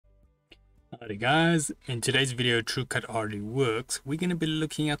Alright guys, in today's video TruCUT RDWorks, we're going to be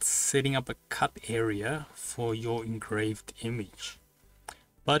looking at setting up a cut area for your engraved image.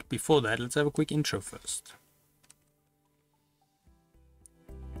 But before that, let's have a quick intro first.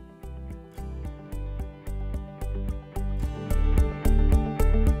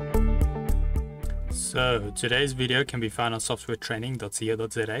 So today's video can be found on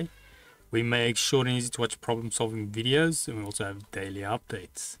softwaretraining.co.za. We make short and easy to watch problem solving videos, and we also have daily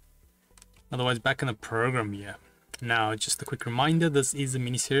updates. Otherwise, back in the program here. Now, just a quick reminder, this is a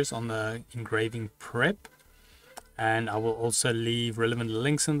mini-series on the engraving prep. And I will also leave relevant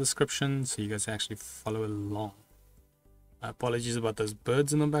links in the description so you guys actually follow along. Apologies about those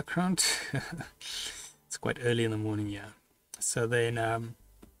birds in the background. It's quite early in the morning here. So then,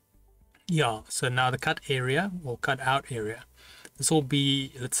 so now the cut area or cut out area. This will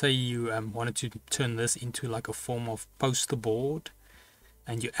be, let's say you wanted to turn this into like a form of poster board.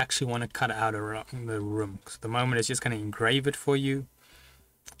 And you actually want to cut out around the room. So at the moment it's just going to engrave it for you.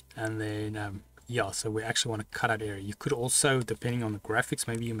 And then, so we actually want to cut out area. You could also, depending on the graphics,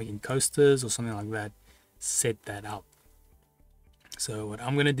 maybe you're making coasters or something like that, set that up. So what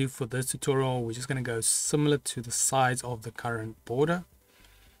I'm going to do for this tutorial, we're just going to go similar to the size of the current border,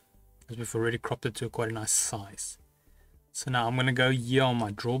 as we've already cropped it to quite a nice size. So now I'm going to go here on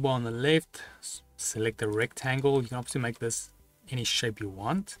my drawbar on the left, select a rectangle. You can obviously make this any shape you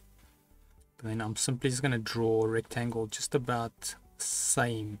want, but then I'm simply just going to draw a rectangle just about the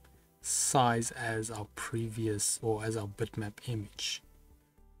same size as our previous or as our bitmap image.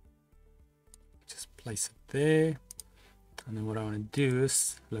 Just place it there, and then what I want to do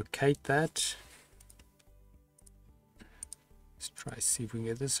is locate that. Let's try see if we can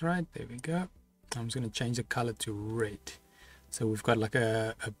get this right. There we go. I'm just going to change the color to red, so we've got like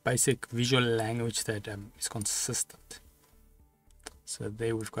a basic visual language that is consistent. So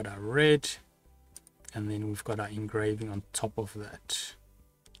there we've got our red, and then we've got our engraving on top of that.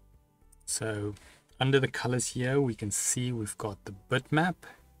 So under the colors here, we can see we've got the bitmap,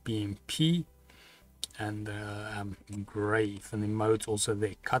 BMP, and engrave, and the modes also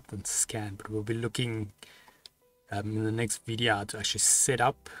there, cut and scan. But we'll be looking in the next video to actually set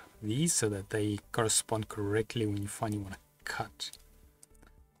up these so that they correspond correctly when you finally want to cut.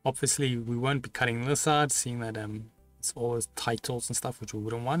 Obviously, we won't be cutting this out, seeing that it's all those titles and stuff which we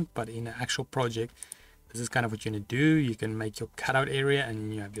wouldn't want, but in an actual project this is kind of what you're going to do. You can make your cutout area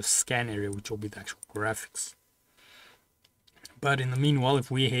and you have your scan area, which will be the actual graphics. But in the meanwhile, if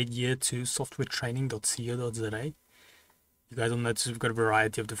we head here to softwaretraining.co.za, you guys will notice we've got a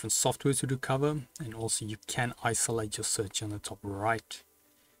variety of different softwares to do cover, and also you can isolate your search on the top right.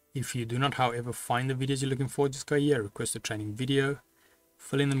 If you do not however find the videos you're looking for, just go here, request a training video,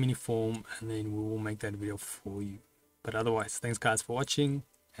 fill in the mini form, and then we will make that video for you. But otherwise, thanks guys for watching,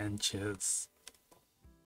 and cheers.